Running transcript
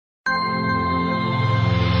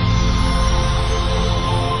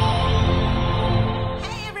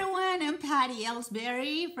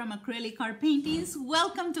Ellsbury from Acrylic Art Paintings.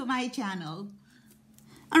 Welcome to my channel.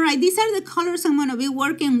 All right, these are the colors I'm going to be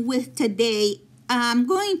working with today. I'm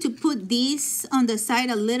going to put these on the side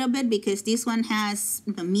a little bit because this one has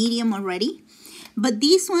the medium already. But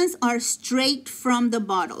these ones are straight from the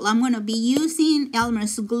bottle. I'm going to be using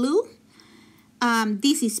Elmer's glue.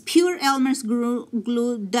 This is pure Elmer's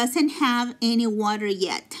glue, doesn't have any water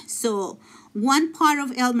yet. So 1 part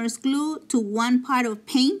of Elmer's glue to 1 part of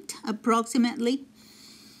paint approximately.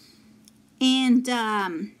 And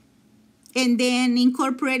then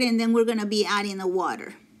incorporate, and then we're going to be adding the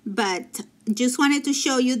water. But just wanted to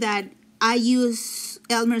show you that I use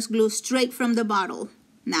Elmer's glue straight from the bottle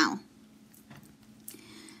now.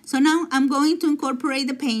 So now I'm going to incorporate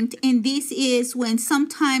the paint, and this is when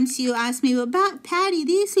sometimes you ask me about, Patty,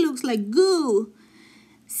 this looks like goo.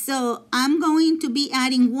 So I'm going to be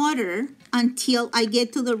adding water until I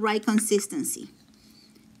get to the right consistency.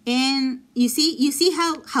 And you see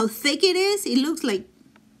how thick it is? It looks like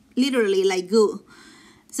literally like goo.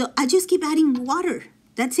 So I just keep adding water.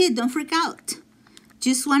 That's it, don't freak out.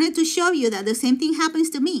 Just wanted to show you that the same thing happens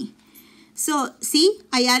to me. So see,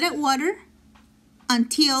 I added water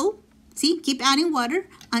until, see, keep adding water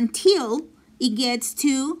until it gets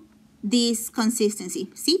to this consistency.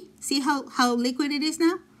 See how liquid it is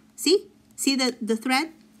now? See the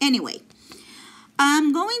thread? Anyway,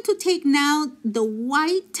 I'm going to take now the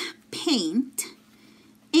white paint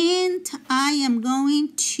and I am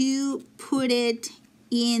going to put it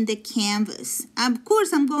in the canvas. Of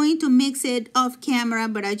course, I'm going to mix it off camera,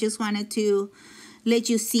 but I just wanted to let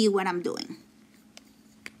you see what I'm doing.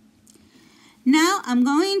 Now I'm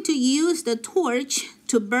going to use the torch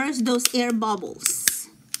to burst those air bubbles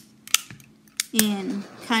and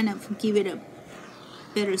kind of give it a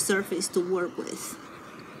better surface to work with.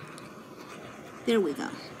 There we go.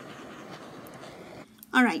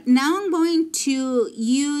 All right, now I'm going to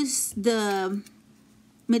use the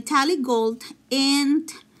metallic gold and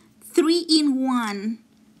 3-in-1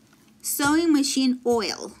 sewing machine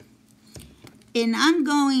oil. And I'm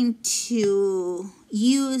going to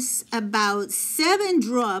use about 7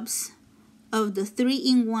 drops of the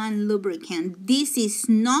 3-in-1 lubricant. This is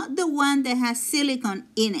not the one that has silicone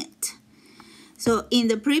in it. So in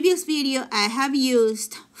the previous video, I have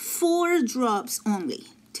used 4 drops only.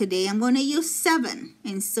 Today I'm going to use 7.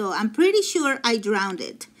 And so I'm pretty sure I drowned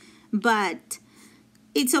it, but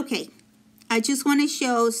it's okay. I just want to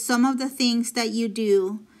show some of the things that you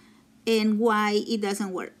do and why it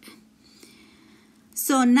doesn't work.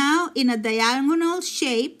 So now in a diagonal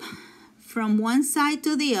shape from one side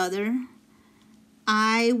to the other,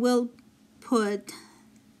 I will put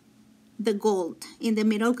the gold in the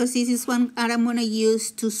middle because this is one that I'm going to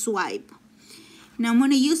use to swipe. Now I'm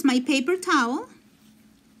going to use my paper towel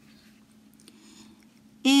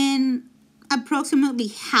and approximately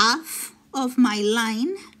half of my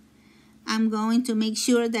line. I'm going to make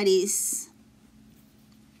sure that it's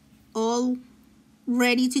all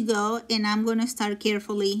ready to go, and I'm going to start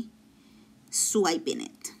carefully swiping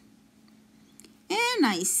it. And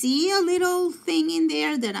I see a little thing in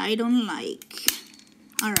there that I don't like.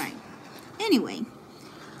 All right. Anyway,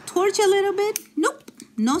 torch a little bit. Nope,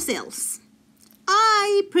 no cells.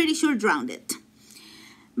 I pretty sure drowned it.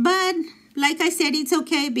 But like I said, it's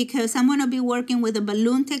okay because I'm going to be working with a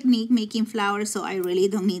balloon technique making flowers, so I really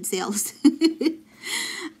don't need cells.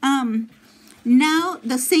 Now,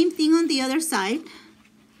 the same thing on the other side.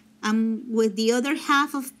 With the other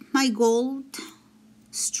half of my gold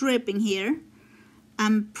strip in here,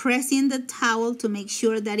 I'm pressing the towel to make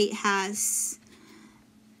sure that it's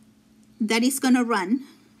going to run.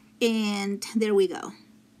 And there we go.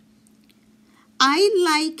 I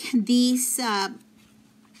like these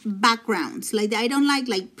backgrounds. Like, I don't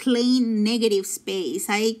like plain negative space.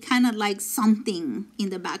 I kind of like something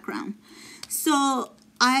in the background. So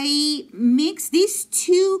I mix these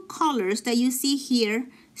 2 colors that you see here.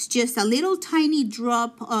 It's just a little tiny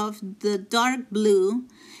drop of the dark blue,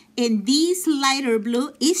 and this lighter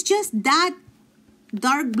blue is just that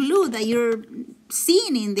dark blue that you're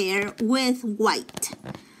seeing in there with white.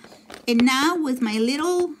 And now with my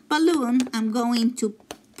little balloon, I'm going to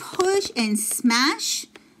push and smash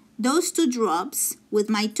those 2 drops with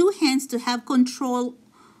my 2 hands to have control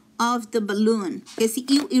of the balloon, because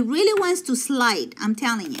it really wants to slide, I'm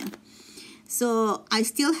telling you. So I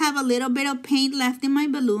still have a little bit of paint left in my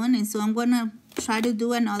balloon, and so I'm going to try to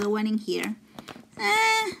do another one in here.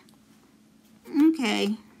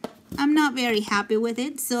 Okay, I'm not very happy with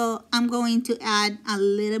it, so I'm going to add a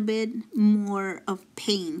little bit more of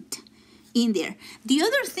paint in there. The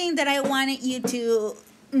other thing that I wanted you to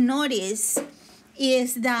notice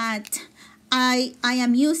is that I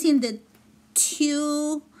am using the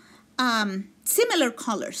two similar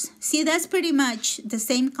colors. See, that's pretty much the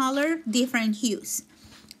same color, different hues,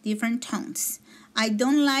 different tones. I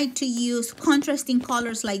don't like to use contrasting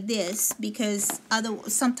colors like this because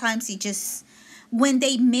sometimes it just, when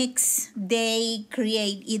they mix, they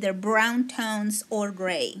create either brown tones or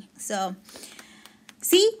gray. So,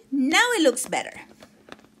 see, now it looks better.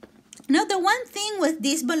 Now, the one thing with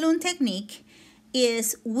this balloon technique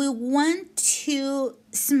is we want to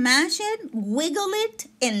smash it, wiggle it,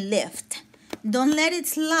 and lift. Don't let it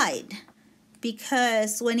slide,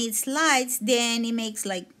 because when it slides, then it makes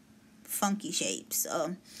like funky shapes.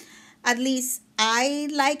 So at least I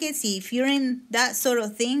like it. See, if you're in that sort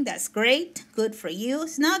of thing, that's great. Good for you.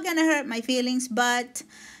 It's not gonna hurt my feelings, but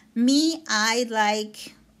me, I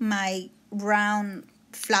like my round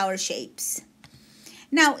flower shapes.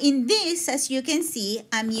 Now in this, as you can see,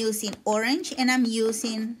 I'm using orange and I'm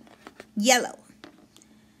using yellow.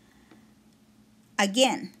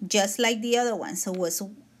 Again, just like the other one. So it was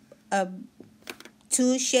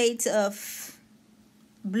 2 shades of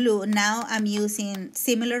blue. Now I'm using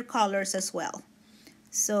similar colors as well.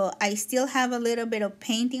 So I still have a little bit of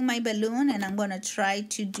paint in my balloon, and I'm gonna try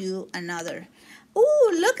to do another.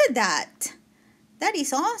 Oh, look at that. That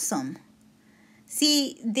is awesome.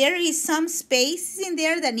 See, there is some space in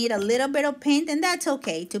there that need a little bit of paint, and that's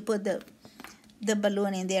okay to put the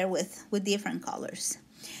balloon in there with different colors.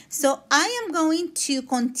 So I am going to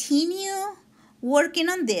continue working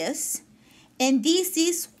on this, and this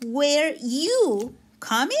is where you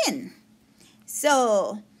come in.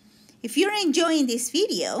 So if you're enjoying this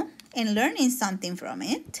video and learning something from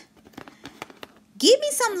it, give me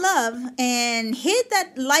some love and hit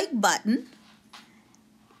that like button,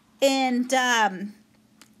 and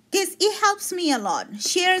because it helps me a lot.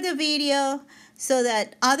 Share the video so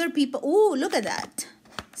that other people, oh, look at that.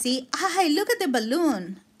 See, look at the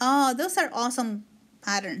balloon. Oh, those are awesome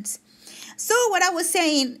patterns. So what I was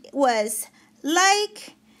saying was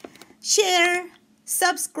like, share,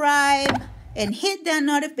 subscribe, and hit that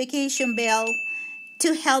notification bell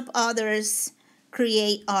to help others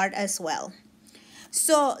create art as well.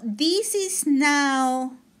 So this is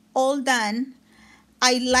now all done.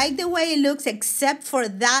 I like the way it looks except for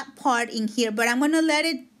that part in here, but I'm going to let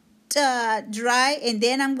it dry, and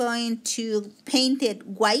then I'm going to paint it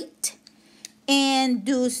white and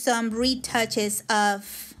do some retouches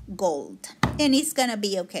of gold, and it's going to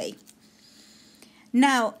be okay.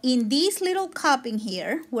 Now, in this little cup in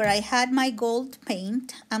here where I had my gold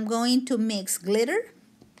paint, I'm going to mix glitter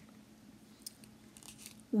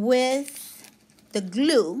with the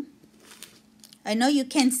glue. I know you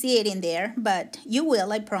can't see it in there, but you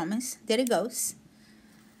will, I promise. There it goes.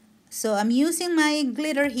 So I'm using my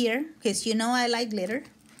glitter here because you know I like glitter.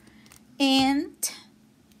 And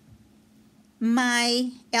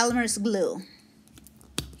my Elmer's glue.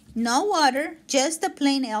 No water, just the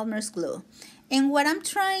plain Elmer's glue. And what I'm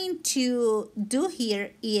trying to do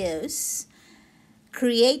here is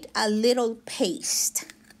create a little paste.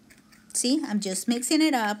 See, I'm just mixing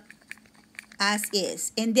it up as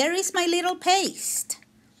is. And there is my little paste.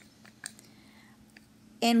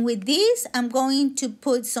 And with this, I'm going to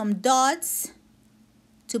put some dots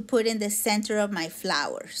to put in the center of my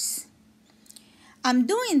flowers. I'm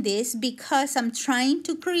doing this because I'm trying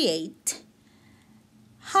to create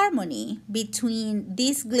harmony between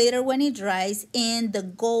this glitter when it dries and the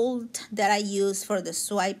gold that I use for the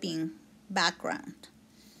swiping background.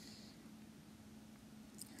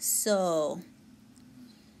 So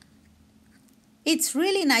it's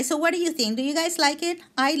really nice. So what do you think? Do you guys like it?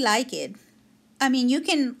 I like it. I mean, you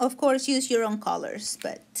can, of course, use your own colors,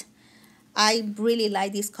 but I really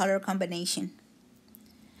like this color combination.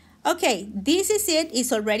 Okay, this is it.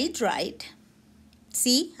 It's already dried.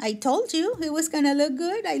 See, I told you it was going to look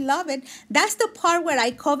good. I love it. That's the part where I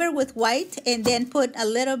cover with white and then put a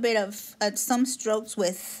little bit of some strokes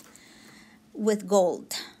with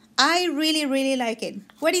gold. I really, really like it.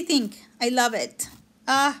 What do you think? I love it.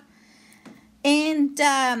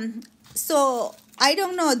 So I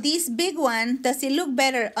don't know, this big one, does it look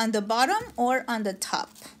better on the bottom or on the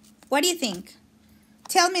top? What do you think?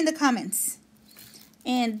 Tell me in the comments.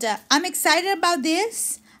 And I'm excited about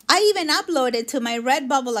this. I even uploaded to my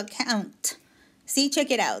Redbubble account. See,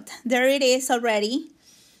 check it out. There it is already.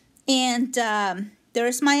 And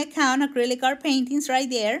there's my account, Acrylic Art Paintings, right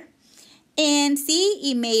there. And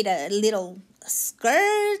see, it made a little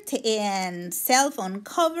skirt and cell phone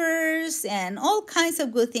covers and all kinds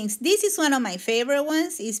of good things. This is one of my favorite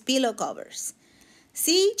ones, is pillow covers.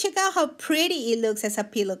 See, check out how pretty it looks as a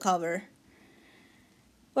pillow cover.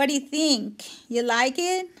 What do you think? You like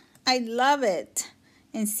it? I love it.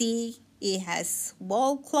 And see, It has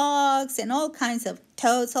wall clocks and all kinds of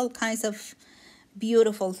totes, all kinds of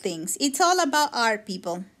beautiful things. It's all about art,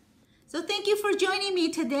 people. So thank you for joining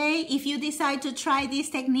me today. If you decide to try this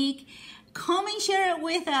technique, come and share it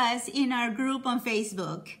with us in our group on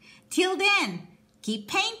Facebook. Till then, keep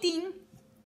painting.